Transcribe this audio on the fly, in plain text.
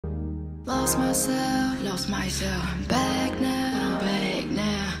Lost myself, back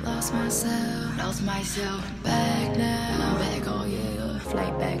now, lost myself, back now, back, oh yeah.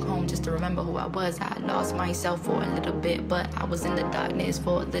 Flight back home just to remember who I was. I lost myself for a little bit, but I was in the darkness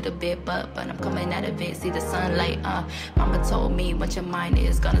for a little bit, but I'm coming out of it, see the sunlight, Mama told me once your mind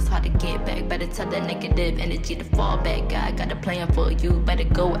is gone, it's hard to get back. Better tell that negative energy to fall back. God got a plan for you, better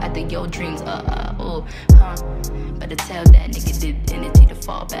go after your dreams, Better tell that negative energy to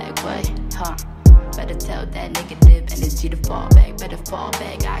fall back, what, Better tell that negative energy to fall back, better fall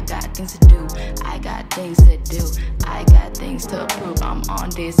back. I got things to do, I got things to do, I got things to prove. I'm on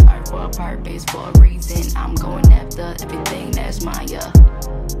this earth for a purpose, for a reason. I'm going after everything that's mine, yeah.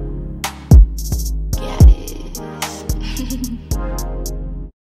 Gawdess.